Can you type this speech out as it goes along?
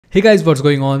Hey guys, what's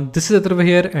going on? This is Athurva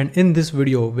here, and in this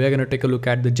video, we're going to take a look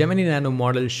at the Gemini Nano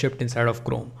model shipped inside of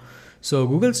Chrome. So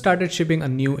Google started shipping a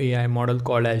new AI model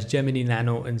called as Gemini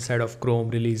Nano inside of Chrome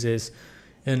releases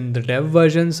in the dev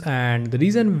versions, and the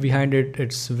reason behind it,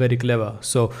 it's very clever.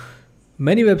 So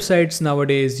many websites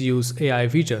nowadays use AI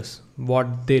features.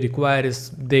 What they require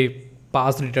is they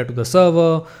pass the data to the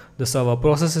server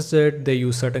processes it, they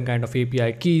use certain kind of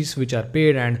API keys which are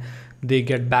paid, and they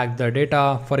get back the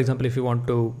data. For example, if you want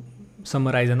to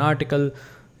summarize an article,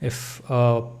 if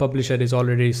a publisher is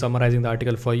already summarizing the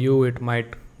article for you, it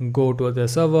might go to the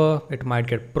server, it might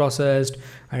get processed,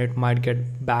 and it might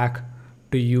get back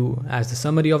to you as the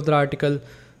summary of the article.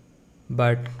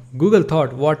 But Google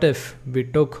thought, what if we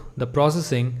took the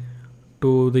processing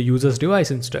to the user's device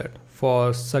instead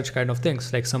for such kind of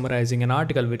things like summarizing an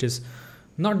article, which is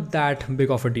not that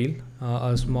big of a deal.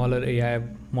 A smaller AI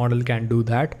model can do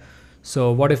that.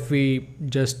 So what if we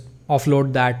just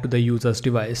offload that to the user's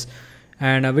device,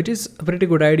 and which is a pretty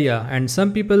good idea. And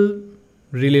some people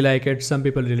really like it, some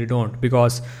people really don't,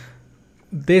 because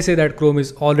they say that Chrome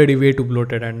is already way too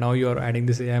bloated and now you're adding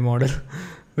this AI model,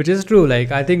 which is true.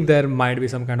 Like, I think there might be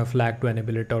some kind of flag to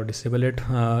enable it or disable it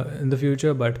in the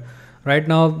future, but right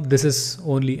now this is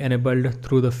only enabled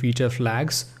through the feature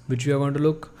flags, which we are going to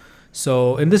look.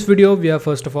 So in this video, we are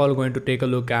first of all going to take a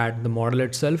look at the model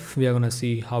itself. We are going to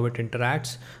see how it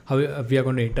interacts, how we are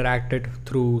going to interact it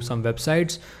through some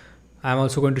websites. I'm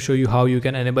also going to show you how you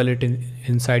can enable it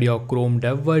inside your Chrome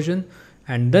dev version.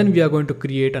 And then we are going to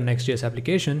create a Next.js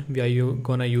application. We are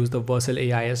going to use the Vercel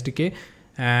AI SDK,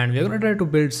 and we are going to try to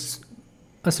build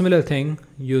a similar thing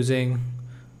using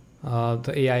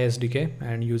the AI SDK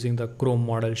and using the Chrome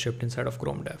model shipped inside of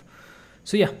Chrome dev.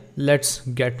 So yeah, let's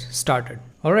get started.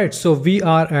 All right, so we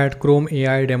are at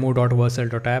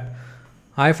chromeaidemo.vercel.app.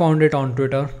 I found it on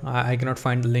Twitter. I cannot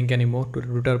find the link anymore to the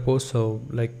Twitter post. So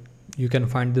like, you can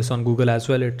find this on Google as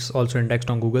well. It's also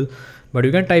indexed on Google, but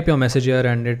you can type your message here,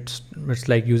 and it's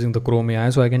like using the Chrome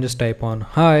AI. So I can just type on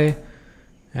hi,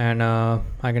 and I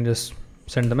can just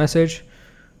send the message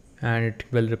and it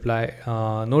will reply.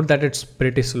 Note that it's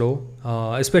pretty slow,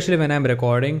 especially when I'm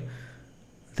recording.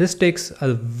 This takes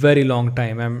a very long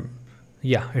time.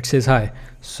 Yeah, it says hi.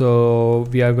 So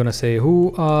we are gonna say,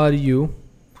 who are you?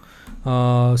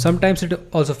 Sometimes it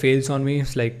also fails on me.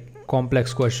 It's like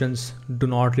complex questions do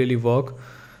not really work.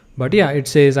 But yeah, it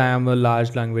says I am a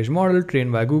large language model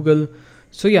trained by Google.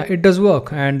 So yeah, it does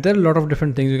work. And there are a lot of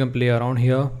different things you can play around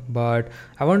here. But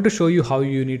I want to show you how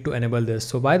you need to enable this.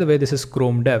 So by the way, this is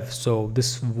Chrome dev. So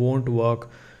this won't work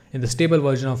in the stable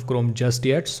version of Chrome just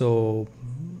yet. So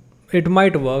it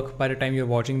might work by the time you're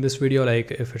watching this video.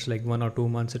 Like if it's like 1 or 2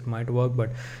 months, it might work,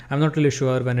 but I'm not really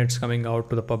sure when it's coming out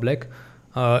to the public.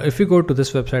 If you go to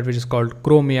this website, which is called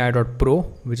chromeai.pro,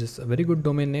 which is a very good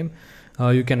domain name,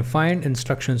 you can find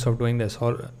instructions of doing this.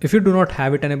 Or if you do not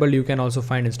have it enabled, you can also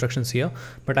find instructions here,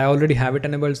 but I already have it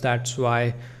enabled. That's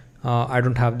why I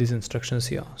don't have these instructions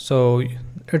here. So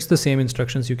it's the same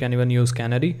instructions. You can even use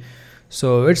Canary.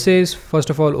 So it says, first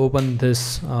of all, open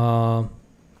this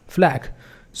flag.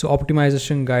 So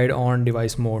optimization guide on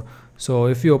device mode. So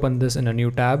if you open this in a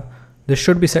new tab, this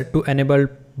should be set to enable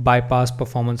bypass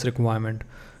performance requirement.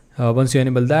 Once you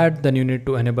enable that, then you need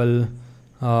to enable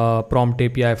prompt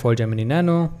API for Gemini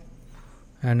Nano,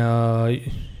 and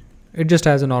it just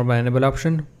has a normal enable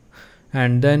option.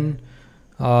 And then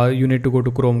you need to go to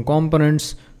Chrome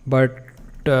components. But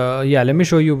yeah, let me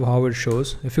show you how it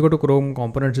shows. If you go to Chrome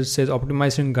components, it says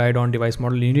optimization guide on device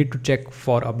model. You need to check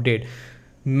for update.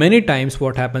 Many times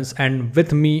what happens, and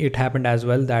with me it happened as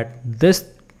well, that this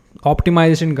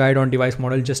optimization guide on device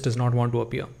model just does not want to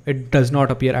appear. It does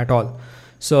not appear at all.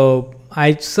 So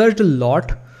I searched a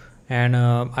lot, and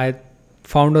I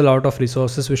found a lot of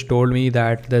resources which told me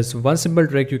that there's one simple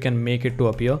trick you can make it to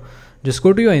appear. Just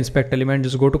go to your inspect element,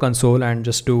 just go to console and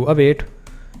just do await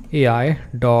AI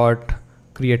dot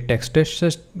create text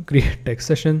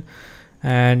session,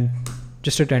 and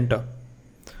just hit enter.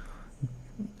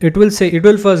 It will say, it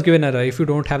will first give an error. If you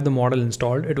don't have the model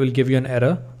installed, it will give you an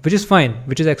error, which is fine,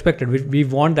 which is expected. We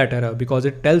want that error because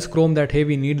it tells Chrome that, hey,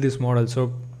 we need this model,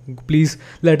 so please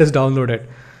let us download it.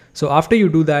 So after you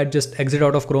do that, just exit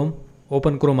out of Chrome,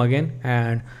 open Chrome again,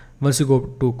 and once you go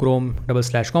to Chrome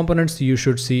 /components, you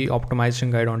should see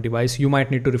optimization guide on device. You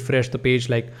might need to refresh the page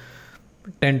like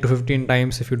 10 to 15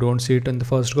 times if you don't see it in the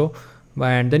first go,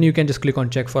 and then you can just click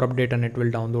on check for update, and it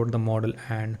will download the model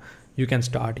and you can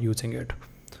start using it.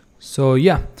 So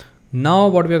yeah, now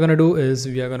what we are going to do is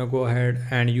we are going to go ahead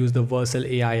and use the Vercel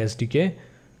AI SDK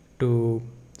to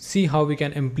see how we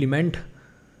can implement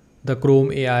the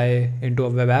Chrome AI into a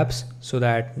web apps, so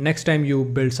that next time you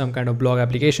build some kind of blog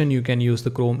application, you can use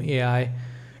the Chrome AI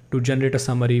to generate a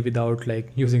summary without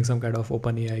like using some kind of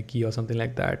OpenAI key or something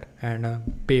like that, and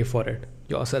pay for it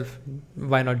yourself.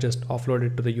 Why not just offload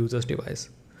it to the user's device?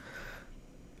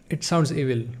 It sounds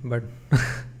evil, but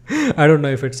I don't know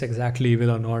if it's exactly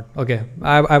evil or not. Okay,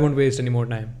 I won't waste any more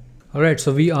time. Alright,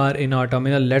 so we are in our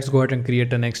terminal. Let's go ahead and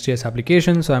create a nextjs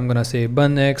application. So I'm gonna say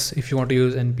bunx. If you want to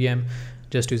use npm,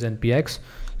 just use npx.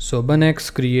 So bunx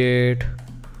create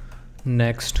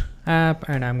next app,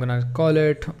 and I'm gonna call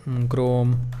it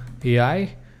Chrome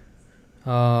AI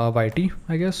YT,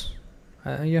 I guess.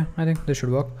 Yeah, I think this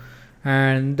should work.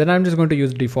 And then I'm just going to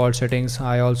use default settings.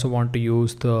 I also want to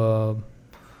use the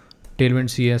Tailwind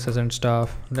CSS and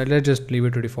stuff. Let's just leave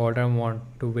it to default. I don't want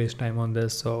to waste time on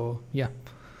this. So yeah.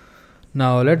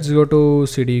 Now let's go to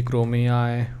cd Chrome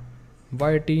AI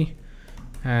YT,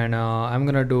 and I'm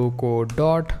gonna do code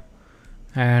dot,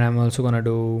 and I'm also gonna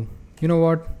do, you know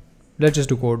what, let's just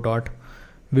do code dot,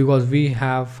 because we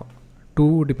have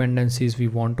two dependencies we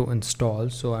want to install.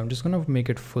 So I'm just gonna make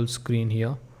it full screen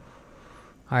here.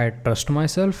 I trust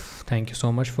myself. Thank you so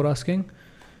much for asking.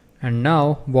 And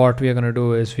now what we are gonna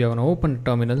do is we are gonna open the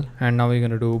terminal, and now we're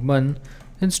gonna do bun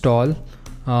install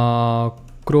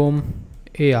Chrome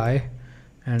AI,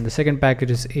 and the second package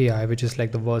is AI, which is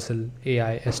like the Vercel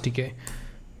AI SDK.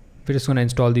 We're just gonna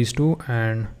install these two,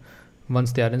 and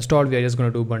once they are installed, we are just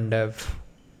gonna do bun dev.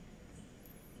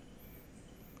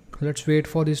 Let's wait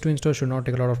for these to install. Should not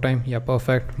take a lot of time. Yeah,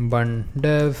 perfect. Bun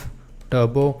dev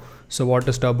turbo. So what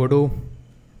does turbo do?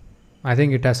 I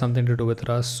think it has something to do with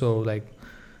Rust. So like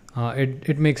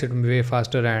it makes it way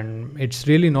faster, and it's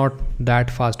really not that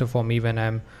faster for me when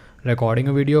I'm recording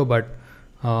a video, but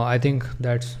I think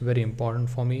that's very important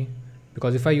for me,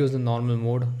 because if I use the normal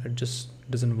mode, it just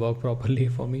doesn't work properly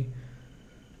for me.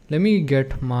 Let me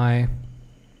get my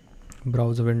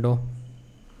browser window,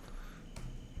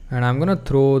 and I'm gonna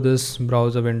throw this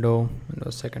browser window into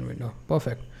a second window.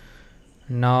 Perfect.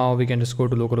 Now we can just go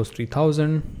to localhost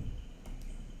 3000.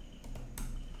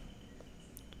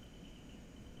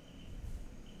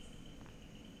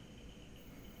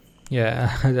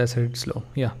 Yeah, that's it, slow.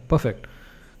 Yeah, perfect.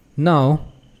 Now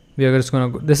we are just gonna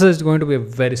go, this is going to be a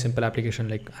very simple application.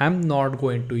 Like, I'm not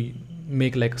going to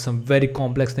make like some very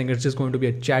complex thing. It's just going to be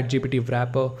a chat GPT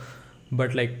wrapper,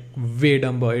 but like way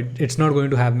dumber. It's not going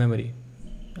to have memory.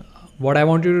 What I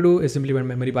want you to do is implement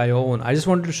memory by your own. I just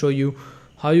wanted to show you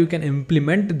how you can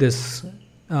implement this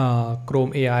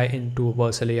Chrome AI into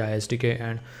Vercel AI SDK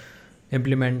and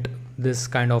implement this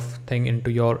kind of thing into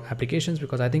your applications,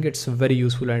 because I think it's very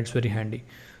useful and it's very handy.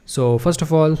 So first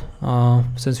of all,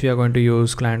 since we are going to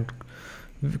use client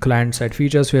side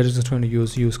features, we are just going to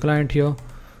use client here,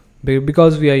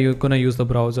 because we are going to use the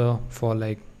browser for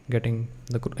like getting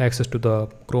the access to the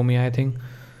Chrome AI thing.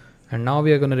 And now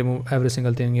we are going to remove every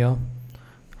single thing here.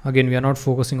 Again, we are not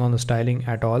focusing on the styling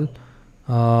at all.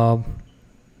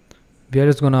 We are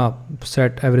just gonna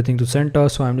set everything to center.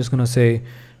 So I'm just gonna say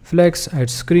flex at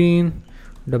screen,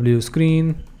 w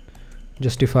screen,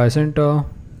 justify center,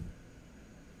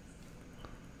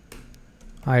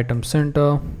 item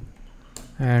center,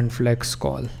 and flex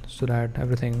call, so that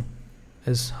everything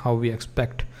is how we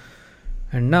expect.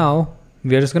 And now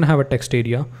we are just gonna have a text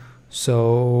area.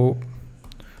 So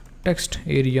text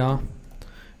area,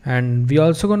 and we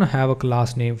also gonna have a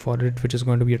class name for it, which is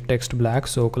going to be a text black.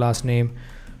 So class name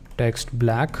text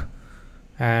black,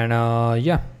 and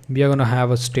yeah, we are gonna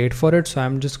have a state for it. So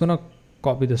I'm just gonna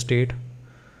copy the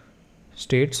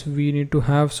states we need to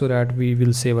have, so that we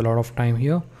will save a lot of time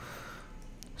here.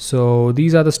 So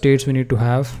these are the states we need to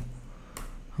have.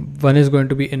 One is going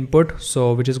to be input,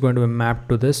 so which is going to be mapped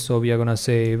to this. So we are gonna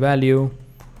say value,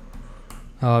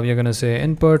 we are gonna say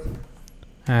input,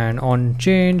 and on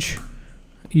change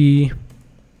e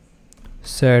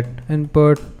set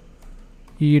input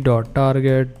e dot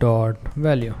target dot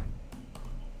value.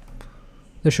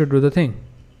 This should do the thing.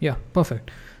 Yeah,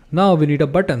 perfect. Now we need a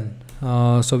button.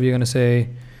 So we're gonna say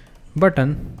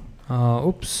button,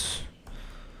 oops,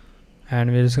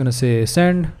 and we're just gonna say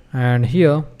send, and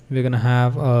here we're gonna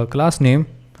have a class name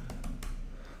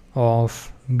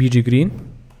of bg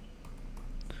green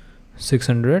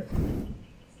 600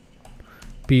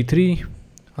 p3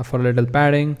 for a little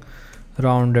padding,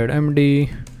 rounded md,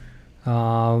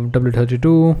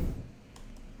 w32,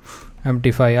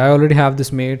 mt5. I already have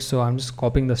this made, so I'm just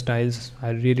copying the styles. I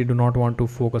really do not want to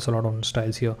focus a lot on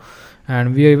styles here.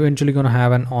 And we are eventually going to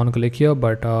have an on click here,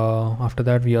 but after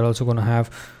that we are also going to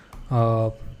have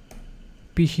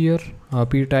p here,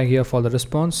 p tag here for the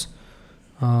response,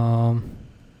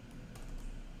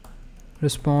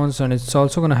 response, and it's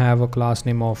also going to have a class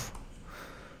name of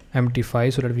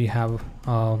empty5, so that we have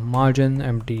margin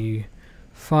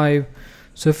empty5.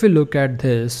 So if we look at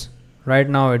this right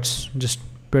now, it's just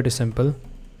pretty simple,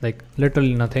 like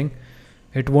literally nothing.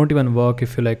 It won't even work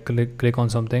if you like click on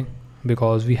something,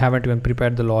 because we haven't even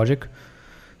prepared the logic.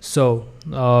 So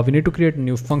we need to create a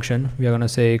new function. We are going to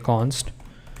say const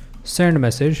send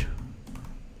message,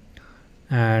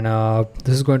 and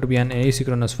this is going to be an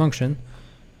asynchronous function,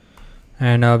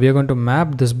 and we are going to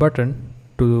map this button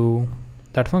to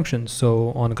that function.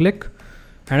 So on click,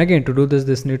 and again to do this,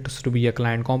 this needs to be a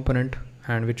client component,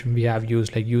 and which we have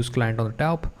used like use client on the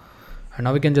top. And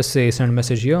now we can just say send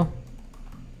message here.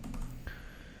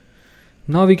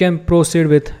 Now we can proceed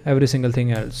with every single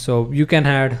thing else. So you can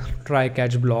add try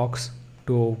catch blocks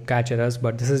to catch errors,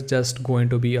 but this is just going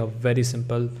to be a very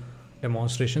simple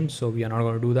demonstration, so we are not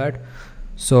going to do that.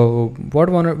 So what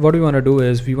we want to do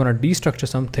is we want to destructure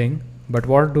something, but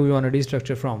what do we want to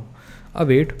destructure from?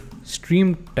 Await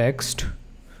stream text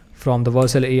from the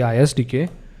Vercel AI SDK,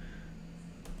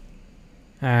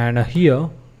 and here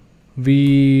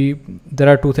there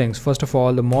are two things. First of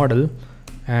all, the model,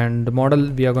 and the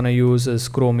model we are going to use is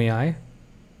Chrome AI,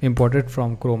 imported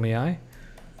from Chrome AI,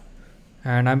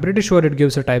 and I'm pretty sure it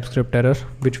gives a TypeScript error,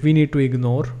 which we need to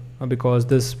ignore because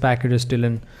this package is still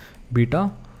in beta,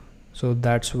 so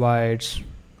that's why it's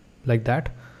like that.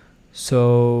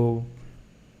 So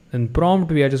in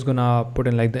prompt we are just gonna put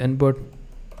in like the input,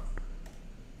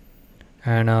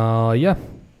 and yeah,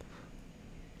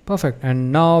 perfect.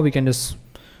 And now we can just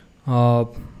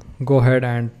go ahead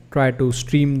and try to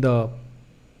stream the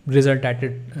result at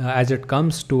it as it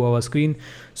comes to our screen.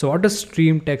 So what does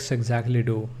stream text exactly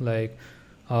do? Like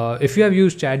if you have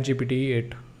used ChatGPT,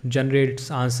 it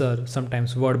generates answer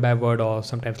sometimes word by word or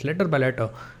sometimes letter by letter.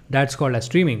 That's called as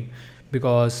streaming,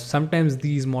 because sometimes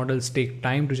these models take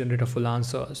time to generate a full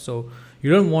answer. So you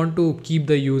don't want to keep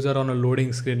the user on a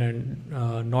loading screen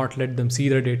and not let them see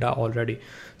the data already.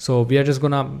 So we are just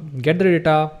gonna get the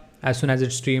data as soon as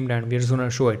it's streamed, and we're just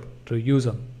gonna show it to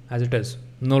user as it is,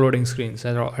 no loading screens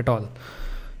at all.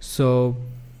 So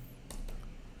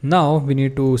now we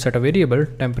need to set a variable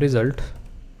temp result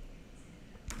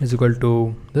is equal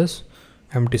to this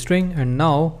empty string, and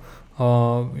now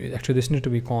actually this needs to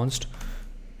be const,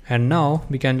 and now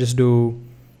we can just do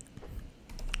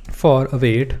for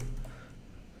await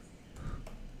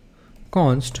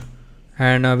const,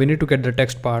 and we need to get the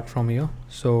text part from here.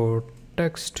 So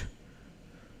text,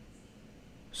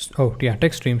 oh yeah,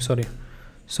 text stream, sorry.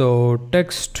 So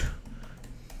text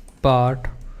part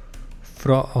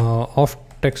from of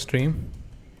text stream,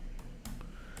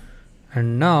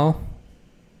 and now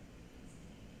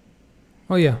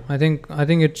oh yeah, I think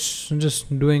it's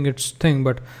just doing its thing,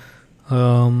 but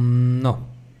no,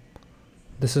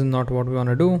 this is not what we want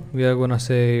to do. We are gonna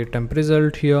say temp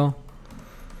result here,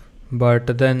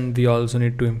 but then we also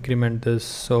need to increment this.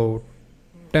 So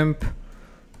temp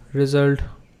result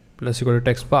plus equal to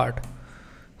text part.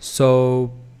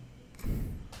 So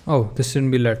oh, this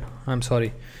shouldn't be let, I'm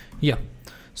sorry. Yeah,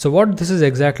 so what this is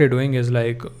exactly doing is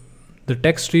like the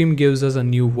text stream gives us a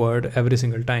new word every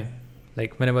single time,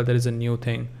 like whenever there is a new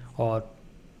thing, or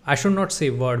I should not say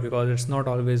word because it's not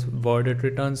always word it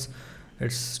returns,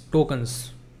 it's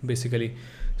tokens basically.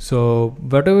 So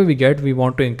whatever we get, we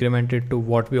want to increment it to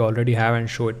what we already have and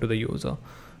show it to the user.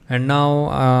 And now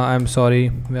I'm sorry,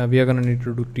 we are gonna need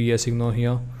to do ts ignore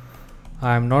here.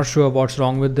 I'm not sure what's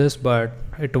wrong with this, but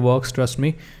it works, trust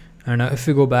me. And if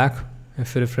we go back,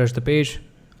 if we refresh the page,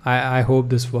 I hope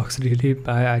this works really.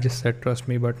 I just said trust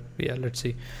me, but yeah, let's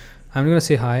see. I'm gonna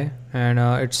say hi, and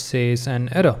it says an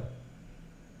error,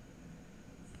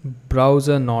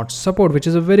 browser not support, which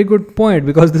is a very good point,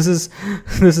 because this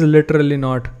is literally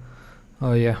not.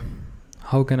 Oh yeah,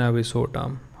 how can I be so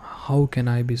dumb? How can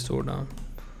I be so dumb?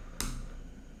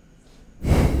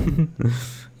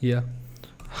 Yeah,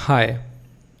 hi,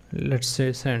 let's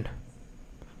say send.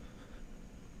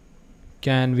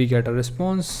 Can we get a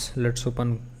response? Let's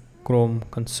open Chrome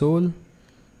console.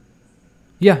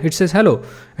 Yeah, it says hello,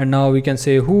 and now we can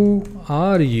say who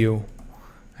are you,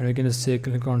 and we can just say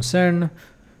click on send,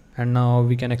 and now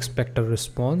we can expect a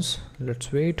response.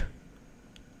 Let's wait.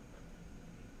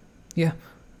 Yeah,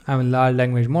 I'm a large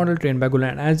language model trained by Google,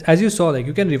 and as you saw, like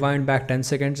you can rewind back 10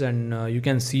 seconds and you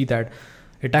can see that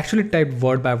it actually typed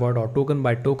word by word or token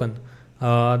by token.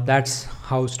 That's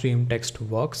how stream text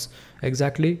works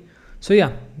exactly. So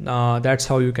yeah, that's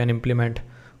how you can implement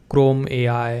Chrome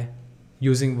AI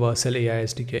using Vercel AI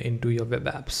SDK into your web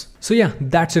apps. So yeah,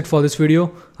 that's it for this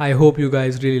video. I hope you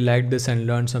guys really liked this and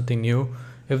learned something new.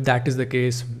 If that is the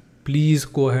case, please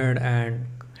go ahead and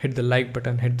hit the like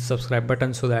button, hit the subscribe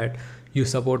button, so that you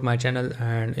support my channel,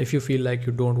 and if you feel like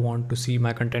you don't want to see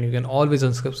my content, you can always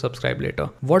unsubscribe later.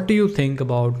 What do you think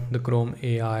about the Chrome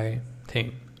AI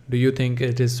thing? Do you think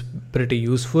it is pretty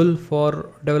useful for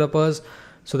developers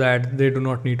so that they do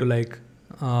not need to like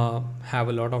have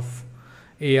a lot of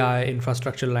AI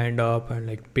infrastructure lined up and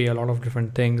like pay a lot of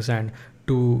different things and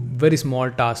do very small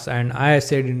tasks? And I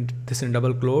said this in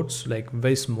double quotes, like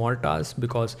very small tasks,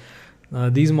 because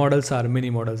these models are mini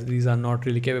models. These are not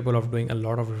really capable of doing a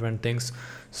lot of different things.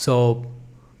 So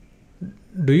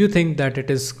do you think that it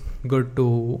is good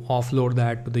to offload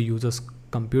that to the users'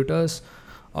 computers?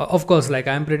 Of course, like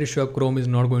I'm pretty sure Chrome is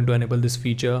not going to enable this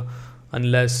feature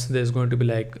unless there's going to be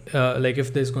like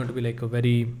if there's going to be like a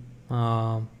very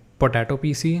potato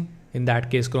PC. In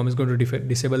that case, Chrome is going to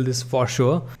disable this for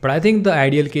sure. But I think the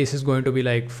ideal case is going to be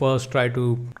like, first try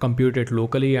to compute it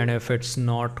locally, and if it's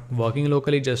not working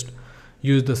locally, just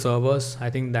use the servers. I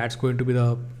think that's going to be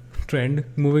the trend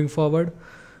moving forward.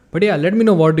 But yeah, let me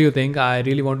know, what do you think? I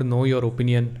really want to know your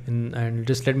opinion, and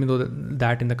just let me know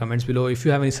that in the comments below. If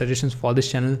you have any suggestions for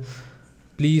this channel,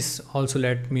 please also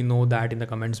let me know that in the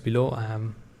comments below. I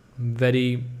am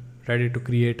very ready to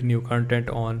create new content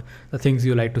on the things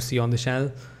you like to see on the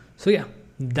channel. So yeah,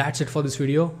 that's it for this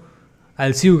video.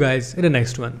 I'll see you guys in the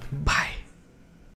next one. Bye.